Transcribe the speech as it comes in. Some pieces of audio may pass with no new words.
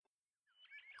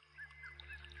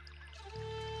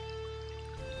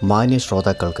മാന്യ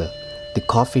ശ്രോതാക്കൾക്ക് the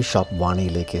coffee shop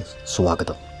വാണിയിലേക്ക്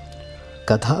സ്വാഗതം.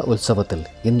 കഥാ ഉത്സവത്തിൽ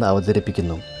ഇന്ന്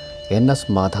അവതരിപ്പിക്കുന്നു NS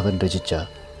മാധവൻ രചിച്ച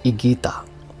ഇഗീത.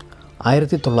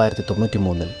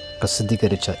 1993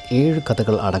 പ്രസിദ്ധീകരിച്ച 7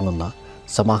 കഥകൾ അടങ്ങുന്ന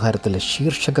സമാഹാരത്തിലെ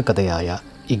ശീർഷക കഥയായ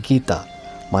ഇഗീത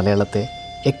മലയാളത്തെ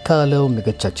എക്കാലവും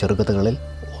മികച്ച ചെറുകഥകളിൽ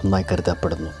ഒന്നായി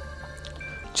കരുതപ്പെടുന്നു.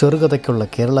 ചെറുകഥയ്ക്കുള്ള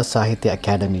കേരള സാഹിത്യ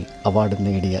അക്കാദമി അവാർഡ്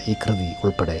നേടിയ ഈ കൃതി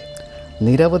ഉൾപ്പെടെ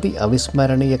നിരവധി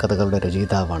അവിസ്മരണീയ കഥകളുടെ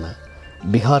രചയിതാവാണ്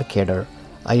Bihar cadre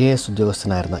IAS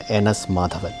ഉദ്യോഗസ്ഥനായിരുന്ന NS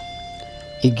Madhavan.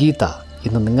 ഇഗീത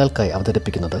ഇന്ന് നിങ്ങൾക്കായി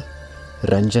അവതരിപ്പിക്കുന്നത്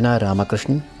രഞ്ജന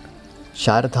രാമകൃഷ്ണൻ,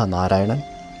 ശാരദ നാരായണൻ,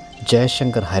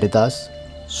 ജയശങ്കർ ഹരിദാസ്,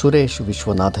 സുരേഷ്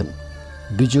വിശ്വനാഥൻ,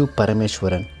 ബിജു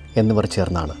പരമേശ്വരൻ എന്നിവർ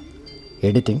ചേർന്നാണ്.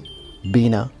 Editing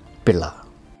Beena Pillai.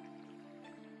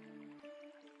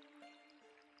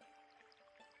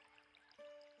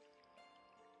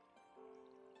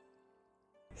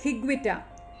 Higuita,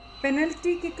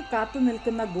 penalty kick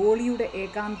കാത്തുനിൽക്കുന്ന ഗോളിയുടെ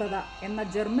ഏകാന്തത എന്ന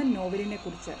ജർമ്മൻ നോവലിനെ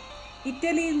കുറിച്ച്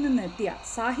ഇറ്റലിയിൽ നിന്നെത്തിയ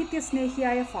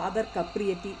സാഹിത്യസ്നേഹിയായ ഫാദർ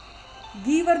കപ്രിയറ്റി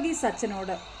ഗീവർഗീസ്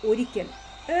അച്ഛനോട് ഒരിക്കൽ,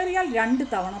 ഏറിയാൽ 2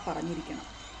 തവണ പറഞ്ഞിരിക്കണം.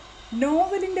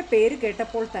 നോവലിൻ്റെ പേര്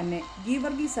കേട്ടപ്പോൾ തന്നെ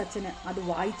ഗീവർഗീസ് അച്ഛന് അത്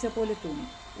വായിച്ച പോലെ തോന്നി.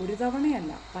 1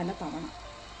 തവണയല്ല, പല തവണ.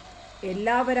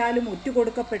 എല്ലാവരാലും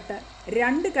ഒറ്റുകൊടുക്കപ്പെട്ട്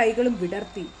 2 കൈകളും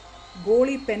വിടർത്തി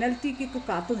ഗോളി പെനൽറ്റി കിക്ക്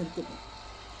കാത്തു നിൽക്കുന്നു.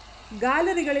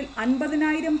 ഗാലറികളിൽ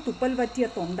 50,000 തുപ്പൽ വറ്റിയ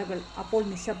തൊണ്ടകൾ അപ്പോൾ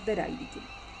നിശബ്ദരായിരിക്കും.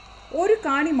 ഒരു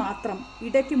കാണി മാത്രം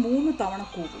ഇടയ്ക്ക് 3 തവണ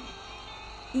കൂകും.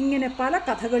 ഇങ്ങനെ പല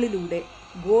കഥകളിലൂടെ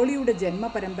ഗോളിയുടെ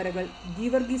ജന്മപരമ്പരകൾ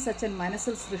ഗീവർഗീസ് അച്ഛൻ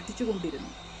മനസ്സിൽ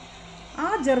സൃഷ്ടിച്ചുകൊണ്ടിരുന്നു. ആ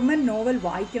ജർമ്മൻ നോവൽ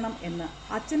വായിക്കണം എന്ന്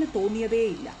അച്ഛന്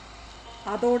തോന്നിയതേയില്ല.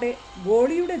 അതോടെ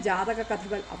ഗോളിയുടെ ജാതക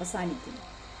കഥകൾ അവസാനിക്കും.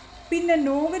 പിന്നെ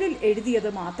നോവലിൽ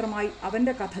എഴുതിയത് മാത്രമായി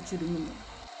അവൻ്റെ കഥ ചുരുങ്ങുന്നു.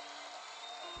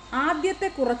 ആദ്യത്തെ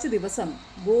കുറച്ച് ദിവസം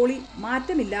ഗോളി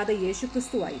മാറ്റമില്ലാതെ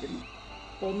യേശുക്രിസ്തുവായിരുന്നു.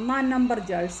 1-ാം നമ്പർ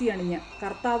ജേഴ്സി അണിഞ്ഞ്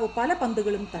കർത്താവ് പല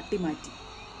പന്തുകളും തട്ടിമാറ്റി.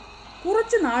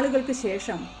 കുറച്ച് നാളുകൾക്ക്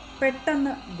ശേഷം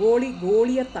പെട്ടെന്ന്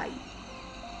ഗോളിയത്തായി.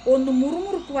 ഒന്ന്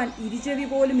മുറുമുറുക്കുവാൻ ഇരുചെവി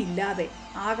പോലും ഇല്ലാതെ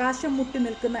ആകാശം മുട്ടി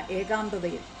നിൽക്കുന്ന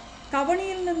ഏകാന്തതയിൽ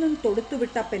കവണിയിൽ നിന്നും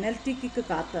തൊടുത്തുവിട്ട പെനൽറ്റി കിക്ക്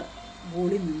കാത്ത്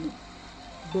ഗോളി നിന്നു.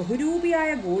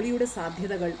 ബഹുരൂപിയായ ഗോളിയുടെ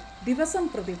സാധ്യതകൾ ദിവസം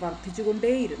പ്രതി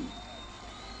വർദ്ധിച്ചുകൊണ്ടേയിരുന്നു.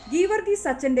 ഗീവർഗീസ്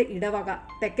അച്ഛൻ്റെ ഇടവക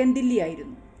തെക്കൻ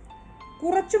ദില്ലിയായിരുന്നു.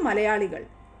 കുറച്ചു മലയാളികൾ,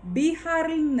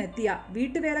 ബീഹാറിൽ നിന്നെത്തിയ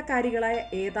വീട്ടുവേലക്കാരികളായ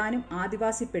ഏതാനും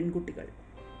ആദിവാസി പെൺകുട്ടികൾ,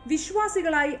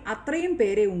 വിശ്വാസികളായി അത്രയും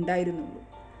പേരെ ഉണ്ടായിരുന്നുള്ളൂ.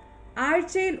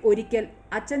 ആഴ്ചയിൽ ഒരിക്കൽ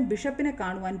അച്ഛൻ ബിഷപ്പിനെ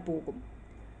കാണുവാൻ പോകും.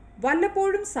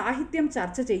 വല്ലപ്പോഴും സാഹിത്യം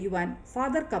ചർച്ച ചെയ്യുവാൻ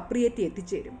ഫാദർ കപ്രിയറ്റി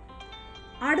എത്തിച്ചേരും.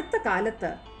 അടുത്ത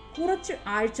കാലത്ത് കുറച്ച്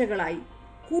ആഴ്ചകളായി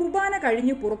കുർബാന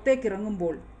കഴിഞ്ഞ്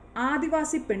പുറത്തേക്കിറങ്ങുമ്പോൾ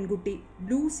ആദിവാസി പെൺകുട്ടി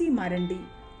ലൂസി മരണ്ടി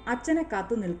അച്ഛനെ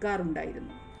കാത്തു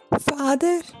നിൽക്കാറുണ്ടായിരുന്നു.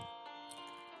 ഫാദർ,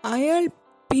 അയാൾ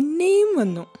പിന്നെയും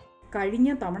വന്നു. കഴിഞ്ഞ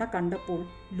തവണ കണ്ടപ്പോൾ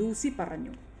ലൂസി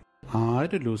പറഞ്ഞു.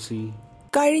 ആര് ലൂസി?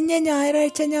 കഴിഞ്ഞ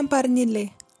ഞായറാഴ്ച ഞാൻ പറഞ്ഞില്ലേ,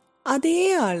 അതേ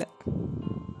ആള്.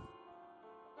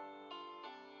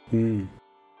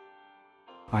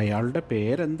 അയാളുടെ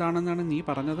പേരെന്താണെന്നാണ് നീ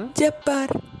പറഞ്ഞത്? ജബ്ബാർ.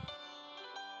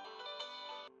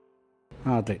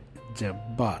 അതെ,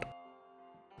 ജബ്ബാർ.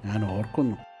 ഞാൻ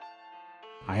ഓർക്കുന്നു.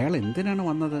 അയാൾ എന്തിനാണ്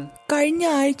വന്നത്? കഴിഞ്ഞ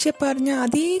ആഴ്ച പറഞ്ഞ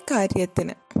അതേ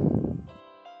കാര്യത്തിന്.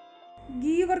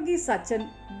 ഗീവർഗീസ് അച്ഛൻ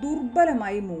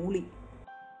ദുർബലമായി മൂളി.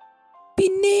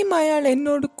 പിന്നെയും അയാൾ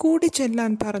എന്നോട് കൂടി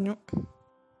ചെല്ലാൻ പറഞ്ഞു.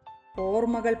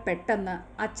 ഓർമ്മകൾ പെട്ടെന്ന്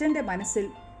അച്ഛൻ്റെ മനസ്സിൽ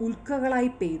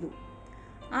ഉൽക്കകളായി പെയ്തു.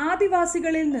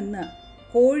 ആദിവാസികളിൽ നിന്ന്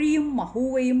കോഴിയും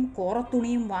മഹൂവയും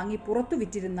കോറത്തുണിയും വാങ്ങി പുറത്തു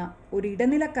വിറ്റിരുന്ന ഒരു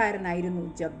ഇടനിലക്കാരനായിരുന്നു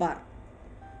ജബ്ബാർ.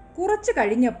 കുറച്ചു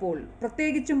കഴിഞ്ഞപ്പോൾ,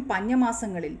 പ്രത്യേകിച്ചും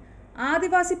പഞ്ഞമാസങ്ങളിൽ,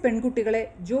 ആദിവാസി പെൺകുട്ടികളെ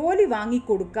ജോലി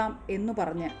വാങ്ങിക്കൊടുക്കാം എന്നു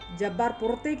പറഞ്ഞ് ജബ്ബാർ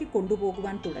പുറത്തേക്ക്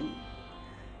കൊണ്ടുപോകുവാൻ തുടങ്ങി.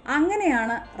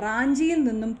 അങ്ങനെയാണ് റാഞ്ചിയിൽ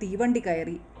നിന്നും തീവണ്ടി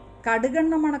കയറി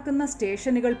കടുകെണ്ണ മണക്കുന്ന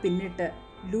സ്റ്റേഷനുകൾ പിന്നിട്ട്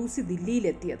ലൂസി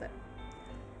ദില്ലിയിലെത്തിയത്.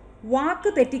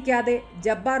 വാക്ക് തെറ്റിക്കാതെ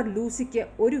ജബ്ബാർ ലൂസിക്ക്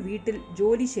ഒരു വീട്ടിൽ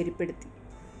ജോലി ശരിപ്പെടുത്തി.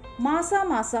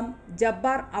 മാസാമാസം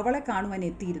ജബ്ബാർ അവളെ കാണുവാൻ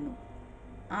എത്തിയിരുന്നു.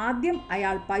 ആദ്യം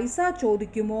അയാൾ പൈസ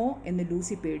ചോദിക്കുമോ എന്ന്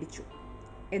ലൂസി പേടിച്ചു.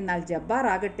 എന്നാൽ ജബ്ബാർ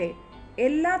ആകട്ടെ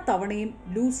എല്ലാ തവണയും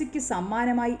ലൂസിക്ക്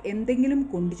സമ്മാനമായി എന്തെങ്കിലും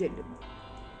കൊണ്ടുചെല്ലും.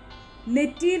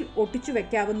 നെറ്റിയിൽ ഒട്ടിച്ചു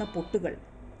വെക്കാവുന്ന പൊട്ടുകൾ,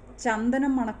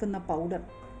 ചന്ദനം മണക്കുന്ന പൗഡർ,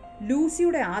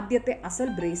 ലൂസിയുടെ ആദ്യത്തെ അസൽ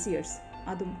ബ്രേസിയേഴ്സ്,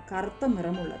 അതും കറുത്ത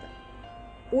നിറമുള്ളത്.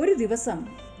 ഒരു ദിവസം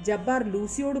ജബ്ബാർ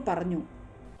ലൂസിയോട് പറഞ്ഞു,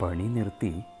 പണി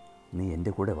നിർത്തി നീ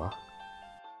എൻ്റെ കൂടെ വാ.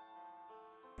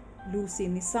 ലൂസി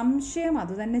നിസ്സംശയം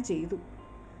അതുതന്നെ ചെയ്തു.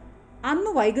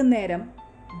 അന്ന് വൈകുന്നേരം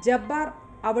ജബ്ബാർ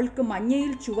അവൾക്ക്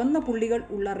മഞ്ഞയിൽ ചുവന്ന പുള്ളികൾ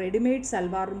ഉള്ള റെഡിമെയ്ഡ്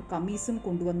സൽവാറും കമ്മീസും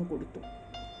കൊണ്ടുവന്നു കൊടുത്തു.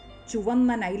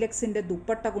 ചുവന്ന നൈലക്സിൻ്റെ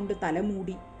ദുപ്പട്ട കൊണ്ട്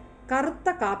തലമൂടി കറുത്ത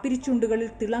കാപ്പിരിച്ചുണ്ടുകളിൽ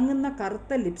തിളങ്ങുന്ന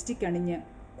കറുത്ത ലിപ്സ്റ്റിക് അണിഞ്ഞ്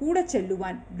കൂടെ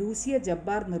ചെല്ലുവാൻ ലൂസിയെ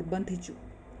ജബ്ബാർ നിർബന്ധിച്ചു.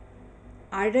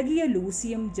 അഴകിയ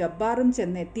ലൂസിയും ജബ്ബാറും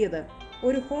ചെന്നെത്തിയത്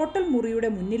ഒരു ഹോട്ടൽ മുറിയുടെ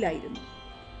മുന്നിലായിരുന്നു.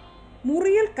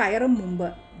 മുറിയിൽ കയറും മുമ്പ്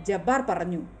ജബ്ബാർ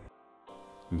പറഞ്ഞു,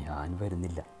 ഞാൻ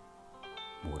വരുന്നില്ല.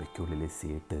 മുറിക്കുള്ളിലെ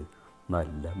സീറ്റ്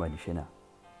നല്ല മനുഷ്യനാ.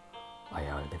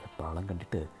 അയാളുടെ വെപ്രാളം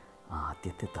കണ്ടിട്ട്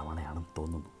ആദ്യത്തെ തവണയാണെന്ന്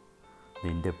തോന്നുന്നു.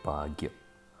 നിന്റെ ഭാഗ്യം.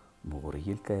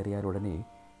 മുറിയിൽ കയറിയാൽ ഉടനെ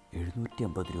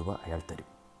 750 രൂപ അയാൾ തരും.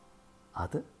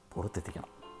 അത്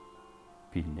പുറത്തെത്തിക്കണം.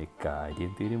 പിന്നെ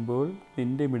കാര്യം തീരുമ്പോൾ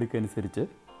നിന്റെ മിടുക്കനുസരിച്ച്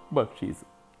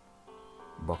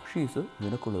ബക്ഷീസ്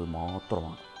നിനക്കുള്ളത്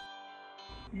മാത്രമാണ്.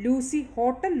 ലൂസി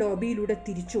ഹോട്ടൽ ലോബിയിലൂടെ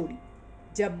തിരിച്ചോടി,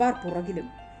 ജബ്ബാർ പുറകിലും.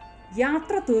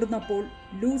 യാത്ര തീർന്നപ്പോൾ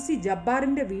ലൂസി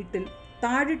ജബ്ബാറിൻ്റെ വീട്ടിൽ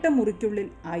താഴിട്ട മുറിക്കുള്ളിൽ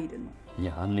ആയിരുന്നു.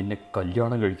 ഞാൻ നിന്നെ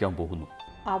കല്യാണം കഴിക്കാൻ പോകുന്നു.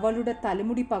 അവളുടെ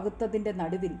തലമുടി പകുത്തതിൻ്റെ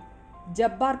നടുവിൽ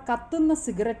ജബ്ബാർ കത്തുന്ന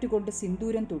സിഗരറ്റ് കൊണ്ട്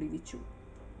സിന്ദൂരം തൊടിവിച്ചു.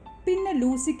 പിന്നെ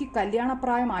ലൂസിക്ക്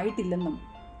കല്യാണപ്രായമായിട്ടില്ലെന്നും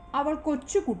അവൾ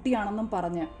കൊച്ചു കുട്ടിയാണെന്നും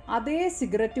പറഞ്ഞ് അതേ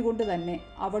സിഗരറ്റ് കൊണ്ട് തന്നെ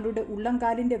അവളുടെ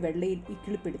ഉള്ളംകാലിൻ്റെ വെള്ളയിൽ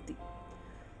ഇക്കിളിപ്പെടുത്തി.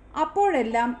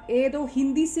 അപ്പോഴെല്ലാം ഏതോ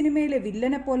ഹിന്ദി സിനിമയിലെ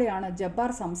വില്ലനെ പോലെയാണ് ജബ്ബാർ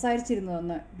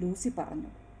സംസാരിച്ചിരുന്നതെന്ന് ലൂസി പറഞ്ഞു.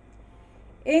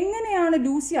 എങ്ങനെയാണ്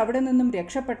ലൂസി അവിടെ നിന്നും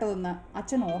രക്ഷപ്പെട്ടതെന്ന്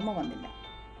അച്ഛൻ ഓർമ്മ വന്നില്ല.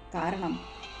 കാരണം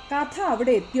കഥ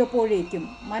അവിടെ എത്തിയപ്പോഴേക്കും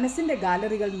മനസ്സിൻ്റെ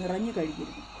ഗാലറികൾ നിറഞ്ഞു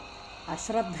കഴിഞ്ഞിരുന്നു.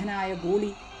 അശ്രദ്ധനായ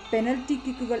ഗോളി പെനൽറ്റി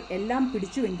കിക്കുകൾ എല്ലാം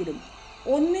പിടിച്ചുവെങ്കിലും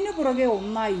ഒന്നിനു പുറകെ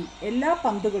ഒന്നായി എല്ലാ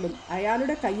പന്തുകളും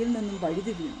അയാളുടെ കയ്യിൽ നിന്നും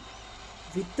വഴുതി വീണു.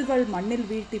 വിത്തുകൾ മണ്ണിൽ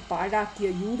വീഴ്ത്തി പാഴാക്കിയ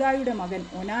യൂദായുടെ മകൻ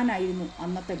ഒനാനായിരുന്നു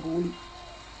അന്നത്തെ ഗോളി.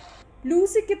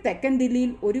 ലൂസിക്ക് തെക്കൻ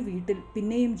ദില്ലിയിൽ ഒരു വീട്ടിൽ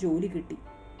പിന്നെയും ജോലി കിട്ടി,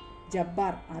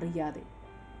 ജബ്ബാർ അറിയാതെ.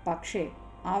 പക്ഷേ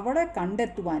അവളെ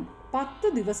കണ്ടെത്തുവാൻ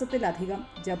 10 ദിവസത്തിലധികം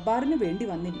ജബ്ബാറിന് വേണ്ടി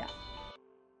വന്നില്ല.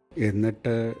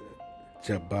 എന്നിട്ട്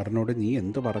ജബ്ബാറിനോട് നീ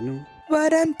എന്തു പറഞ്ഞു?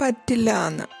 വരാൻ പറ്റില്ല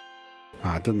എന്ന്.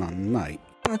 അത് നന്നായി.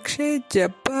 പക്ഷേ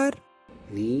ജബ്ബാർ,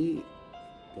 നീ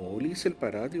പോലീസിൽ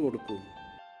പരാതി കൊടുക്കൂ.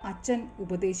 അച്ഛൻ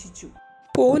ഉപദേശിച്ചു.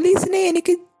 പോലീസിനെ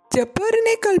എനിക്ക്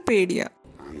ജബ്ബാറിനേക്കാൾ പേടിയാ.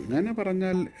 അങ്ങനെ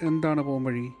പറഞ്ഞാൽ എന്താണ്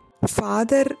പോംവഴി?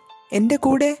 ഫാദർ എൻ്റെ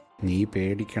കൂടെ. നീ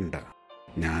പേടിക്കണ്ട,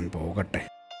 ഞാൻ പോകട്ടെ.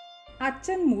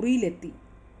 അച്ഛൻ മുറിയിലെത്തി.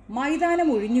 മൈതാനം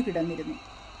ഒഴിഞ്ഞു കിടന്നിരുന്നു.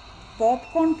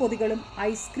 പോപ്കോൺ പൊതികളും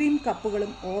ഐസ്ക്രീം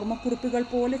കപ്പുകളും ഓർമ്മക്കുറിപ്പുകൾ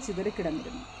പോലെ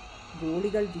ചിതറിക്കിടന്നിരുന്നു.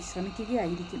 ഗോളികൾ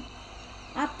വിശ്രമിക്കുകയായിരിക്കും.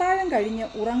 അത്താഴം കഴിഞ്ഞ്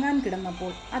ഉറങ്ങാൻ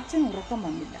കിടന്നപ്പോൾ അച്ഛൻ ഉറക്കം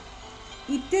വന്നില്ല.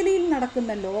 ഇറ്റലിയിൽ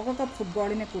നടക്കുന്ന ലോകകപ്പ്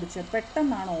ഫുട്ബോളിനെ കുറിച്ച്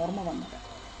പെട്ടെന്നാണ് ഓർമ്മ വന്നത്.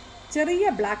 ചെറിയ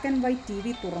ബ്ലാക്ക് ആൻഡ് വൈറ്റ്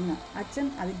TV തുറന്ന് അച്ഛൻ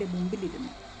അതിൻ്റെ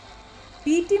മുമ്പിലിരുന്നു.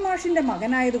 PT മാഷിൻ്റെ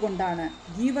മകനായതുകൊണ്ടാണ്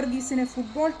ഗീവർഗീസിനെ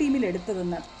ഫുട്ബോൾ ടീമിൽ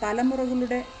എടുത്തതെന്ന്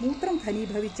തലമുറകളുടെ മൂത്രം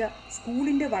ഘനീഭവിച്ച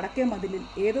സ്കൂളിൻ്റെ വടക്കേ മതിലിൽ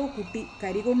ഏതോ കുട്ടി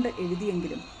കരികൊണ്ട്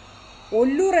എഴുതിയെങ്കിലും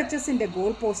ഒല്ലൂർ HSൻ്റെ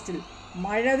ഗോൾ പോസ്റ്റിൽ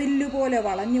മഴവില്ലുപോലെ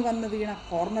വളഞ്ഞു വന്ന് വീണ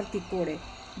കോർണർ കിക്കോടെ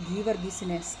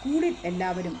ഗീവർഗീസിനെ സ്കൂളിൽ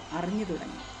എല്ലാവരും അറിഞ്ഞു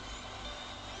തുടങ്ങി.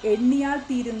 എണ്ണിയാൽ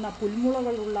തീരുന്ന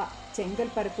പുൽമുളകളുള്ള ചെങ്കൽ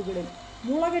പരപ്പുകളിൽ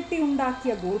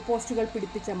മുളകെട്ടിയുണ്ടാക്കിയ ഗോൾ പോസ്റ്റുകൾ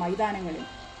പിടിപ്പിച്ച മൈതാനങ്ങളിൽ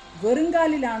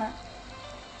വെറുങ്കാലിലാണ്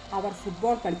അവർ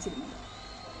ഫുട്ബോൾ കളിച്ചിരുന്നത്.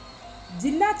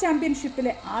 ജില്ലാ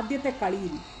ചാമ്പ്യൻഷിപ്പിലെ ആദ്യത്തെ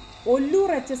കളിയിൽ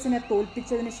ഒല്ലൂർ HSനെ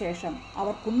തോൽപ്പിച്ചതിന് ശേഷം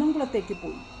അവർ കുന്നംകുളത്തേക്ക്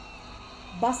പോയി.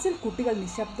 ബസ്സിൽ കുട്ടികൾ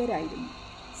നിശബ്ദരായിരുന്നു.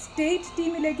 സ്റ്റേറ്റ്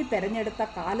ടീമിലേക്ക് തെരഞ്ഞെടുത്ത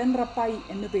കാലൻ റപ്പായി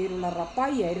എന്നു പേരുള്ള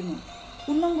റപ്പായി ആയിരുന്നു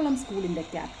കുന്നംകുളം സ്കൂളിൻ്റെ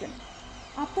ക്യാപ്റ്റൻ.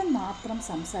 അപ്പൻ മാത്രം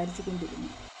സംസാരിച്ചു കൊണ്ടിരുന്നു.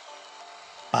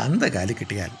 പന്ത് കാലി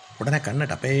കിട്ടിയാൽ ഉടനെ കണ്ണ്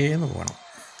ടപ്പേന്ന് പോകണം.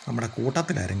 നമ്മുടെ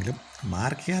കൂട്ടത്തിലാരെങ്കിലും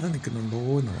മാർക്ക് ചെയ്യാതെ നിൽക്കുന്നുണ്ടോ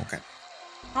എന്ന് നോക്കാൻ.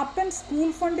 അപ്പൻ സ്കൂൾ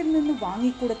ഫണ്ടിൽ നിന്ന്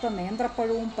വാങ്ങിക്കൊടുത്ത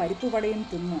നേന്ത്രപ്പഴവും പരിപ്പുവടയും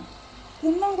തിന്ന്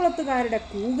കുന്നംകുളത്തുകാരുടെ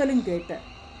കൂകലും കേട്ട്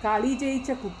കളി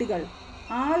ജയിച്ച കുട്ടികൾ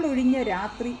ആളൊഴിഞ്ഞ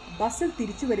രാത്രി ബസ്സിൽ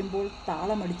തിരിച്ചു വരുമ്പോൾ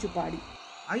താളമടിച്ചു പാടി.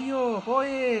 അയ്യോ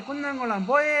പോയേ കുന്നംകുളം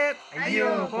പോയേ, അയ്യോ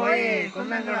പോയേ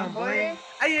കുന്നംകുളം പോയേ,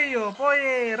 അയ്യോ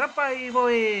പോയേ റപ്പായി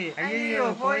പോയേ, അയ്യോ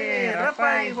പോയേ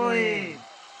റപ്പായി പോയേ.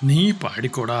 നീ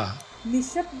പാടിക്കോടാ.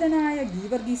 നിശബ്ദനായ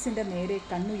ഗീവർഗീസിന്റെ നേരെ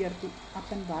കണ്ണുയർത്തി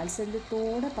അപ്പൻ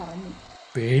വാത്സല്യത്തോടെ പറഞ്ഞു,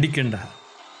 പേടിക്കണ്ട,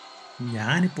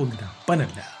 ഞാനിപ്പോ നിന്റെ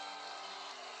അപ്പനല്ല,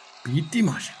 PT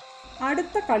മാഷ്.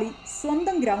 അടുത്ത കളി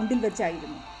സ്വന്തം ഗ്രൗണ്ടിൽ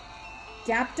വെച്ചായിരുന്നു.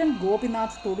 ക്യാപ്റ്റൻ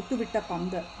ഗോപിനാഥ് തൊടുത്തുവിട്ട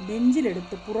പന്ത്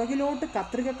നെഞ്ചിലെടുത്ത് പുറകിലോട്ട്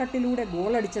കത്രികക്കട്ടിലൂടെ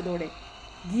ഗോളടിച്ചതോടെ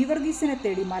ഗീവർഗീസിനെ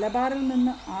തേടി മലബാറിൽ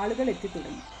നിന്ന് ആളുകൾ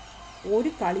എത്തിത്തുടങ്ങി.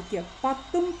 ഒരു കളിക്ക്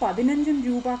 10-15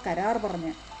 രൂപ കരാർ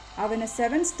പറഞ്ഞ് അവന്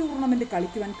സെവൻസ് ടൂർണമെൻറ്റ്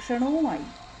കളിക്കുവാൻ ക്ഷണവുമായി.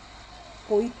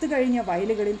 കൊയ്ത്ത് കഴിഞ്ഞ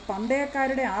വയലുകളിൽ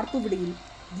പന്തയക്കാരുടെ ആർപ്പുവിളിയിൽ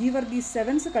ഗീവർഗീസ്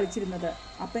സെവൻസ് കളിച്ചിരുന്നത്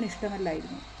അപ്പൻ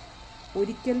ഇഷ്ടമല്ലായിരുന്നു.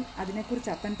 ഒരിക്കൽ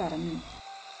അതിനെക്കുറിച്ച് അപ്പൻ പറഞ്ഞു,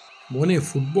 മോനെ,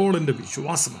 ഫുട്ബോളിന്റെ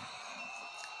വിശ്വാസമാണ്,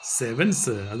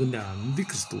 സെവൻസ് അതിന്റെ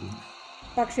അന്തിക്രിസ്തുവും.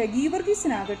 പക്ഷേ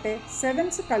ഗീവർഗീസിനാകട്ടെ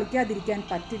സെവൻസ് കളിക്കാതിരിക്കാൻ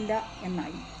പറ്റില്ല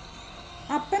എന്നായി.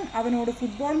 അപ്പൻ അവനോട്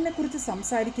ഫുട്ബോളിനെ കുറിച്ച്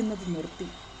സംസാരിക്കുന്നത് നിർത്തി.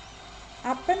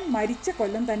 അപ്പൻ മരിച്ച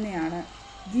കൊല്ലം തന്നെയാണ്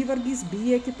ഗീവർഗീസ്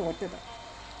BA തോറ്റത്.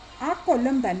 ആ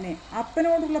കൊല്ലം തന്നെ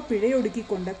അപ്പനോടുള്ള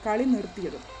പിഴയൊടുക്കിക്കൊണ്ട് കളി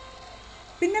നിർത്തിയതും.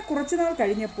 പിന്നെ കുറച്ചുനാൾ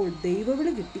കഴിഞ്ഞപ്പോൾ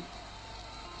ദൈവവിളി കിട്ടി.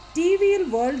 TV-യിൽ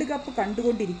വേൾഡ് കപ്പ്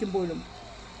കണ്ടുകൊണ്ടിരിക്കുമ്പോഴും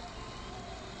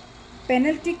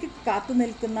പെനൽറ്റിക്ക്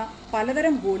കാത്തുനിൽക്കുന്ന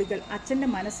പലതരം ഗോളികൾ അച്ഛൻ്റെ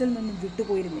മനസ്സിൽ നിന്നും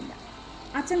വിട്ടുപോയിരുന്നില്ല.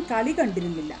 അച്ഛൻ കളി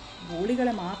കണ്ടിരുന്നില്ല,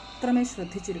 ഗോളികളെ മാത്രമേ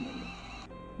ശ്രദ്ധിച്ചിരുന്നുള്ളൂ.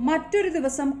 മറ്റൊരു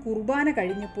ദിവസം കുർബാന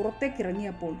കഴിഞ്ഞ്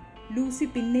പുറത്തേക്കിറങ്ങിയപ്പോൾ ലൂസി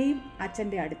പിന്നെയും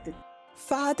അച്ഛൻ്റെ അടുത്ത്.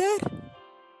 ഫാദർ,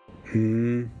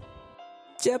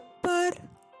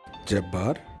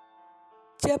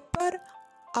 ജബ്ബാർ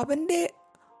അവൻ്റെ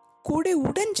കൂടെ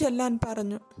ഉടൻ ചെല്ലാൻ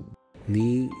പറഞ്ഞു. നീ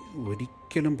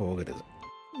ഒരിക്കലും പോകരുത്.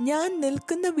 ഞാൻ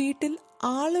നിൽക്കുന്ന വീട്ടിൽ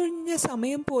ആളൊഴിഞ്ഞ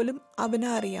സമയം പോലും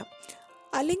അവനറിയാം.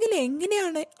 അല്ലെങ്കിൽ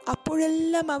എങ്ങനെയാണ്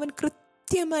അപ്പോഴെല്ലാം അവൻ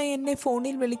കൃത്യമായി എന്നെ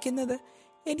ഫോണിൽ വിളിക്കുന്നത്?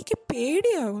 എനിക്ക്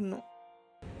പേടിയാകുന്നു.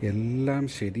 എല്ലാം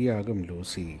ശരിയാകും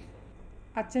ലൂസി.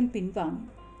 അച്ഛൻ പിൻവാങ്ങി.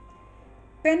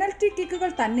 പെനൽറ്റി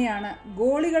കിക്കുകൾ തന്നെയാണ്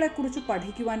ഗോളികളെക്കുറിച്ച്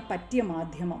പഠിക്കുവാൻ പറ്റിയ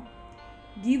മാധ്യമം.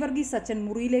 ഗീവർഗീസ് അച്ഛൻ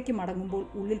മുറിയിലേക്ക് മടങ്ങുമ്പോൾ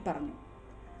ഉള്ളിൽ പറഞ്ഞു.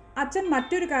 അച്ഛൻ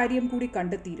മറ്റൊരു കാര്യം കൂടി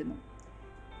കണ്ടെത്തിയിരുന്നു.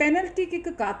 പെനൽറ്റി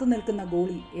കിക്ക് കാത്തു നിൽക്കുന്ന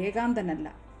ഗോളി ഏകാന്തനല്ല,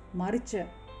 മറിച്ച്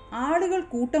ആളുകൾ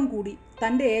കൂട്ടം കൂടി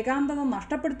തൻ്റെ ഏകാന്തത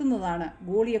നഷ്ടപ്പെടുത്തുന്നതാണ്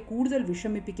ഗോളിയെ കൂടുതൽ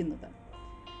വിഷമിപ്പിക്കുന്നത്.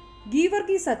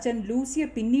 ഗീവർഗീസ് അച്ഛൻ ലൂസിയെ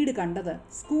പിന്നീട് കണ്ടത്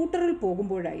സ്കൂട്ടറിൽ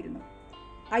പോകുമ്പോഴായിരുന്നു.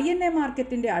 INA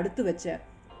മാർക്കറ്റിൻ്റെ അടുത്ത് വെച്ച്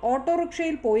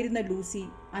ഓട്ടോറിക്ഷയിൽ പോയിരുന്ന ലൂസി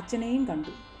അച്ഛനെയും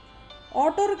കണ്ടു.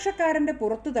 ഓട്ടോറിക്ഷക്കാരൻ്റെ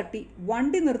പുറത്തു തട്ടി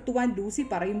വണ്ടി നിർത്തുവാൻ ലൂസി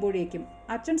പറയുമ്പോഴേക്കും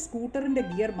അച്ഛൻ സ്കൂട്ടറിൻ്റെ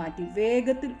ഗിയർ മാറ്റി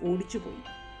വേഗത്തിൽ ഓടിച്ചുപോയി.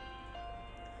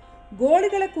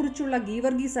 ഗോളികളെക്കുറിച്ചുള്ള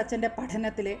ഗീവർഗീസ് അച്ഛൻ്റെ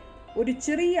പഠനത്തിലെ ഒരു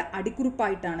ചെറിയ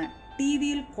അടിക്കുറിപ്പായിട്ടാണ്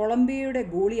TV-യിൽ കൊളംബിയയുടെ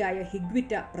ഗോളിയായ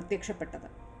ഹിഗ്വിറ്റ പ്രത്യക്ഷപ്പെട്ടത്.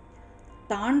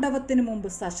 താണ്ഡവത്തിനു മുമ്പ്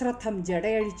സശ്രദ്ധം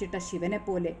ജടയഴിച്ചിട്ട ശിവനെ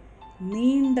പോലെ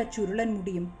നീണ്ട ചുരുളൻ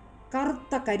മുടിയും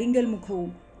കറുത്ത കരിങ്കൽ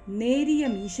മുഖവും നേരിയ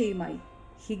മീശയുമായി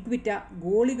ഹിഗ്വിറ്റ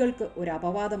ഗോളികൾക്ക് ഒരു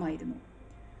അപവാദമായിരുന്നു.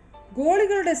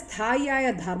 ഗോളികളുടെ സ്ഥായിയായ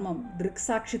ധർമ്മം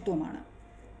ദൃക്സാക്ഷിത്വമാണ്.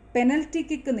 പെനൽറ്റി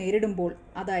കിക്ക് നേരിടുമ്പോൾ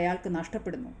അത് അയാൾക്ക്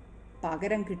നഷ്ടപ്പെടുന്നു.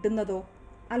 പകരം കിട്ടുന്നതോ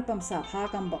അല്പം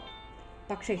സഭാകമ്പം.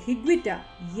 പക്ഷെ ഹിഗ്വിറ്റ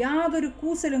യാതൊരു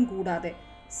കൂസലും കൂടാതെ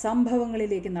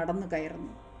സംഭവങ്ങളിലേക്ക് നടന്നു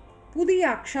കയറുന്നു. പുതിയ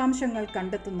അക്ഷാംശങ്ങൾ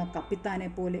കണ്ടെത്തുന്ന കപ്പിത്താനെ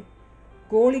പോലെ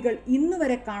ഗോളികൾ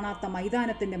ഇന്നുവരെ കാണാത്ത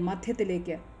മൈതാനത്തിൻ്റെ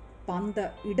മധ്യത്തിലേക്ക് പന്ത്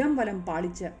ഇടം വലം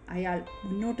പാളിച്ച് അയാൾ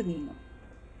മുന്നോട്ട് നീങ്ങും.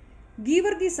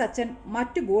 ഗീവർഗീസ് അച്ഛൻ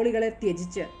മറ്റു ഗോളികളെ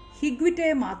ത്യജിച്ച്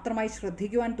ഹിഗ്വിറ്റയെ മാത്രമായി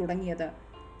ശ്രദ്ധിക്കുവാൻ തുടങ്ങിയത്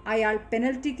അയാൾ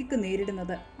പെനൽറ്റി കിക്ക്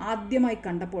നേരിടുന്നത് ആദ്യമായി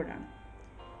കണ്ടപ്പോഴാണ്.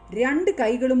 2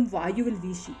 കൈകളും വായുവിൽ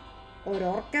വീശി ഒരു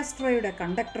ഓർക്കസ്ട്രയുടെ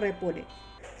കണ്ടക്ടറെ പോലെ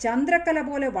ചന്ദ്രക്കല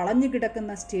പോലെ വളഞ്ഞു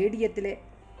കിടക്കുന്ന സ്റ്റേഡിയത്തിലെ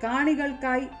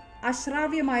കാണികൾക്കായി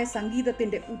അശ്രാവ്യമായ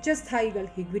സംഗീതത്തിൻ്റെ ഉച്ചസ്ഥായികൾ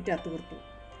ഹിഗ്വിറ്റ തീർത്തു.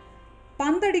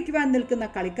 പന്തടിക്കുവാൻ നിൽക്കുന്ന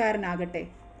കളിക്കാരനാകട്ടെ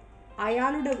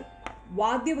അയാളുടെ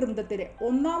വാദ്യവൃന്ദത്തിലെ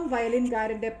 1ാം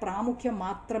വയലിൻകാരൻ്റെ പ്രാമുഖ്യം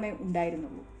മാത്രമേ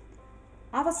ഉണ്ടായിരുന്നുള്ളൂ.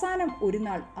 അവസാനം ഒരു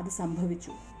നാൾ അത്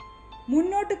സംഭവിച്ചു.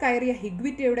 മുന്നോട്ട് കയറിയ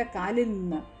ഹിഗ്വിറ്റയുടെ കാലിൽ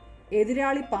നിന്ന്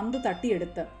എതിരാളി പന്ത്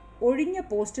തട്ടിയെടുത്ത് ഒഴിഞ്ഞ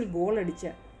പോസ്റ്റിൽ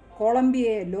ഗോളടിച്ച്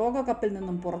കൊളംബിയയെ ലോകകപ്പിൽ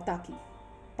നിന്നും പുറത്താക്കി.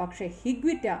 പക്ഷേ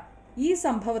ഹിഗ്വിറ്റ ഈ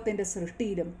സംഭവത്തിൻ്റെ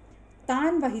സൃഷ്ടിയിലും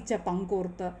താൻ വഹിച്ച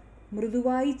പങ്കോർത്ത്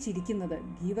മൃദുവായി ചിരിക്കുന്നത്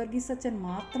ഗീവർഗീസ് അച്ഛൻ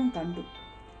മാത്രം കണ്ടു.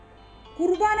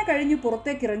 കുർബാന കഴിഞ്ഞ്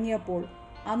പുറത്തേക്കിറങ്ങിയപ്പോൾ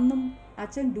അന്നും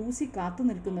അച്ഛൻ ലൂസി കാത്തു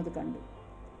നിൽക്കുന്നത് കണ്ടു.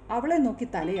 അവളെ നോക്കി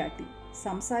തലയാട്ടി.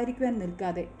 സംസാരിക്കുവാൻ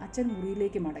നിൽക്കാതെ അച്ഛൻ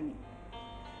മുറിയിലേക്ക് മടങ്ങി.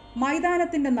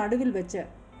 മൈതാനത്തിൻ്റെ നടുവിൽ വെച്ച്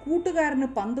കൂട്ടുകാരന്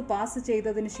പന്ത് പാസ്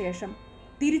ചെയ്തതിന് ശേഷം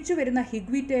തിരിച്ചു വരുന്ന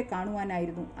ഹിഗ്വിറ്റയെ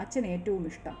കാണുവാനായിരുന്നു അച്ഛൻ ഏറ്റവും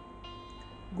ഇഷ്ടം.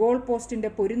 ഗോൾ പോസ്റ്റിൻ്റെ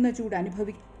പൊരുന്ന ചൂട്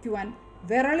അനുഭവിക്കുവാൻ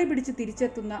വിറളി പിടിച്ച്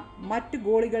തിരിച്ചെത്തുന്ന മറ്റ്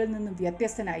ഗോളികളിൽ നിന്നും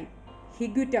വ്യത്യസ്തനായി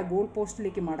ഹിഗ്വിറ്റ ഗോൾ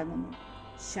പോസ്റ്റിലേക്ക് മടങ്ങുന്നു,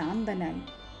 ശാന്തനായി,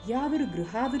 യാതൊരു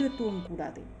ഗൃഹാതുരത്വവും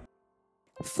കൂടാതെ.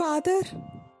 ഫാദർ,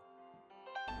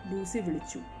 ലൂസി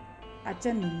വിളിച്ചു.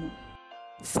 അച്ഛൻ നിന്നു.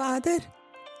 ഫാദർ,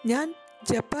 ഞാൻ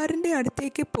ജബ്ബാറിൻ്റെ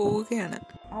അടുത്തേക്ക് പോവുകയാണ്.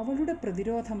 അവളുടെ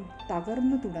പ്രതിരോധം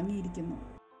തകർന്നു തുടങ്ങിയിരിക്കുന്നു.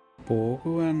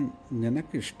 പോകുവാൻ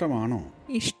നിനക്ക് ഇഷ്ടമാണോ?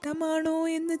 ഇഷ്ടമാണോ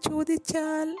എന്ന്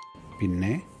ചോദിച്ചാൽ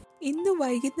പിന്നെ ഇന്ന്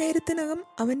വൈകുന്നേരത്തിനകം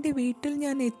അവൻ്റെ വീട്ടിൽ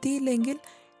ഞാൻ എത്തിയില്ലെങ്കിൽ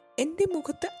എൻ്റെ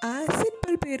മുഖത്ത് ആസിഡ്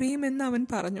ബൾബ് എറിയുമെന്ന് അവൻ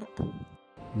പറഞ്ഞു.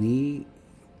 നീ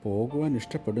പോകുവാൻ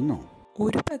ഇഷ്ടപ്പെടുന്നോ?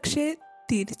 ഒരു പക്ഷേ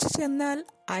തിരിച്ചു ചെന്നാൽ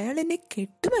അയാൾ എന്നെ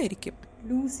കെട്ടുമായിരിക്കും.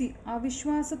 ലൂസി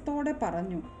അവിശ്വാസത്തോടെ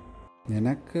പറഞ്ഞു.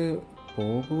 നിനക്ക്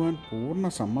പോകുവാൻ പൂർണ്ണ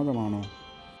സമ്മതമാണോ?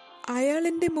 അയാൾ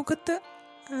എൻ്റെ മുഖത്ത്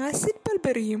ആസിഡ് ബൾബ്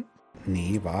എറിയും. നീ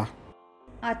വാ.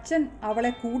 അച്ഛൻ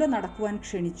അവളെ കൂടെ നടക്കുവാൻ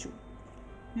ക്ഷണിച്ചു.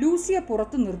 ലൂസിയെ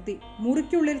പുറത്തു നിർത്തി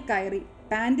മുറിക്കുള്ളിൽ കയറി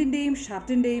പാൻറ്റിൻ്റെയും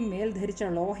ഷർട്ടിൻ്റെയും മേൽ ധരിച്ച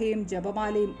ലോഹയും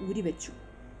ജപമാലയും ഊരിവെച്ചു.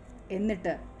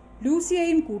 എന്നിട്ട്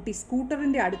ലൂസിയെയും കൂട്ടി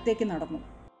സ്കൂട്ടറിൻ്റെ അടുത്തേക്ക് നടന്നു.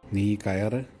 നീ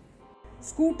കയറ്.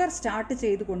 സ്കൂട്ടർ സ്റ്റാർട്ട്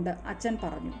ചെയ്തുകൊണ്ട് അച്ഛൻ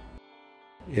പറഞ്ഞു.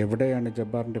 എവിടെയാണ്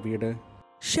ജബ്ബാറിൻ്റെ വീട്?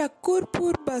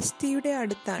 ഷക്കൂർപൂർ ബസ്തിയുടെ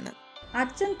അടുത്താണ്.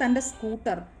 അച്ഛൻ തൻ്റെ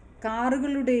സ്കൂട്ടർ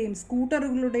കാറുകളുടെയും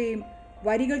സ്കൂട്ടറുകളുടെയും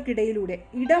വരികൾക്കിടയിലൂടെ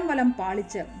ഇടം വലം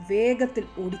പാളിച്ച് വേഗത്തിൽ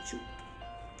ഓടിച്ചു.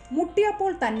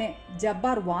 മുട്ടിയപ്പോൾ തന്നെ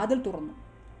ജബ്ബാർ വാതിൽ തുറന്നു.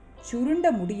 ചുരുണ്ട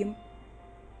മുടിയും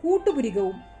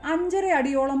കൂട്ടുപുരികവും 5.5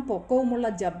 അടിയോളം പൊക്കവുമുള്ള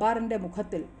ജബ്ബാറിൻ്റെ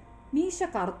മുഖത്തിൽ മീശ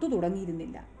കറുത്തു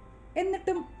തുടങ്ങിയിരുന്നില്ല.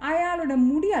 എന്നിട്ടും അയാളുടെ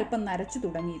മുടി അല്പം നരച്ചു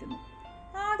തുടങ്ങിയിരുന്നു.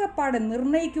 ആകപ്പാടെ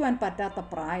നിർണയിക്കുവാൻ പറ്റാത്ത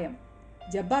പ്രായം.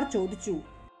 ജബ്ബാർ ചോദിച്ചു,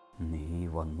 നീ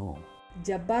വന്നോ?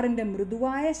 ജബ്ബാറിൻ്റെ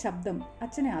മൃദുവായ ശബ്ദം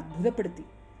അച്ഛനെ അത്ഭുതപ്പെടുത്തി.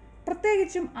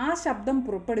 പ്രത്യേകിച്ചും ആ ശബ്ദം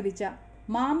പുറപ്പെടുവിച്ച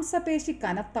മാംസപേശി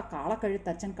കനത്ത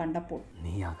കാളക്കഴുത്തച്ഛൻ കണ്ടപ്പോൾ.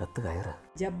 നീ അകത്ത് കയറ്.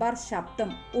 ജബ്ബാർ ശബ്ദം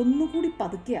ഒന്നുകൂടി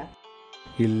പതുക്കെയാക്കി.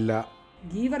 ഇല്ല.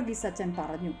 ഗീവർഗീസ് അച്ഛൻ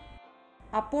പറഞ്ഞു.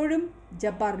 അപ്പോഴും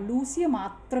ജബ്ബാർ ലൂസിയെ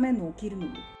മാത്രമേ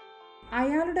നോക്കിയിരുന്നുള്ളൂ.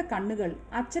 അയാളുടെ കണ്ണുകൾ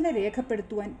അച്ഛനെ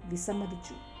രേഖപ്പെടുത്തുവാൻ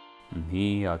വിസമ്മതിച്ചു. നീ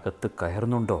അകത്ത്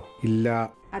കയറുന്നുണ്ടോ? ഇല്ല.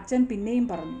 അച്ഛൻ പിന്നെയും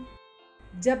പറഞ്ഞു.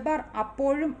 ജബ്ബാർ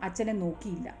അപ്പോഴും അച്ഛനെ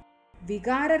നോക്കിയില്ല.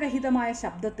 വികാരരഹിതമായ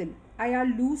ശബ്ദത്തിൽ അയാൾ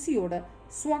ലൂസിയോട്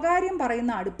സ്വകാര്യം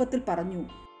പറയുന്ന അടുപ്പത്തിൽ പറഞ്ഞു,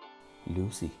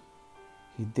 ലൂസി,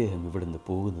 ഇദ്ദേഹം ഇവിടുന്ന്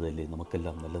പോകുന്നതല്ലേ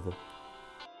നമുക്കെല്ലാം നല്ലത്?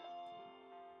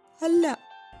 അല്ല,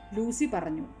 ലൂസി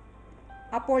പറഞ്ഞു.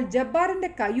 അപ്പോൾ ജബ്ബാറിൻ്റെ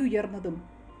കൈ ഉയർന്നതും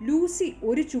ലൂസി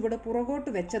ഒരു ചുവട് പുറകോട്ട്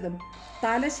വെച്ചതും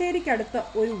തലശ്ശേരിക്കടുത്ത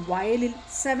ഒരു വയലിൽ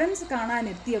സെവൻസ്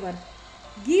കാണാനെത്തിയവർ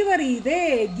ഗീവറീതേ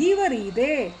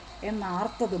ഗീവറീതേ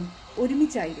എന്നാർത്തതും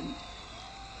ഒരുമിച്ചായിരുന്നു.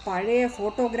 പഴയ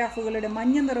ഫോട്ടോഗ്രാഫുകളുടെ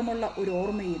മഞ്ഞ നിറമുള്ള ഒരു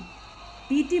ഓർമ്മയിൽ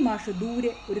PT മാഷ്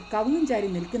ദൂരെ ഒരു കവുങ്ങുംചാരി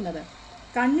നിൽക്കുന്നത്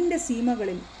കണ്ണിൻ്റെ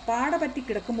സീമകളിൽ പാടപറ്റി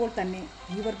കിടക്കുമ്പോൾ തന്നെ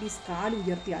ഗീവർഗീസ്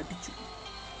കാലുയർത്തി അടിച്ചു.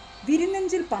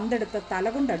 വിരിനെഞ്ചിൽ പന്തെടുത്ത്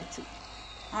തലകൊണ്ടടിച്ചു.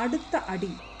 അടുത്ത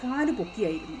അടി കാല്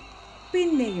പൊക്കിയായിരുന്നു.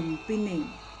 പിന്നെയും പിന്നെയും.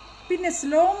 പിന്നെ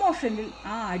സ്ലോ മോഷനിൽ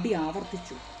ആ അടി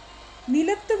ആവർത്തിച്ചു.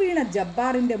 നിലത്ത് വീണ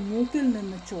ജബ്ബാറിൻ്റെ മൂക്കിൽ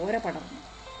നിന്ന് ചോര പടർന്നു.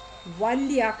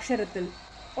 വലിയ അക്ഷരത്തിൽ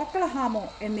ഒക്ലഹാമോ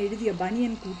എന്നെഴുതിയ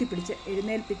ബനിയൻ കൂട്ടിപ്പിടിച്ച്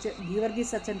എഴുന്നേൽപ്പിച്ച്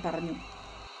ഗീവർഗീസ് അച്ഛൻ പറഞ്ഞു,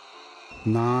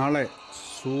 നാളെ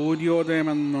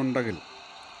സൂര്യോദയമെന്നുണ്ടെങ്കിൽ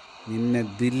നിന്നെ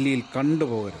ദില്ലിയിൽ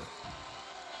കണ്ടുപോകരുത്.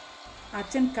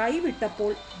 അച്ഛൻ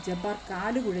കൈവിട്ടപ്പോൾ ജബ്ബാർ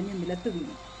കാലുകുഴഞ്ഞ് നിലത്തു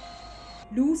വീണു.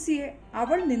 ലൂസിയെ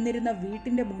അവൾ നിന്നിരുന്ന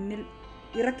വീട്ടിൻ്റെ മുന്നിൽ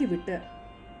ഇറക്കി വിട്ട്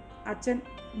അച്ഛൻ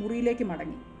മുറിയിലേക്ക്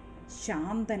മടങ്ങി,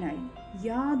 ശാന്തനായി,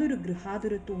 യാതൊരു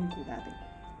ഗൃഹാതുരത്വവും കൂടാതെ.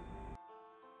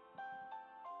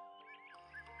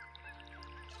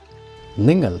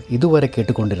 നിങ്ങൾ ഇതുവരെ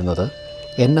കേട്ടുകൊണ്ടിരുന്നത്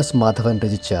NS മാധവൻ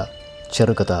രചിച്ച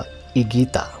ചെറുകഥ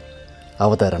ഇഗീത.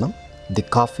 അവതരണം ദി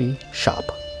കോഫി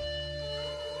ഷോപ്പ്.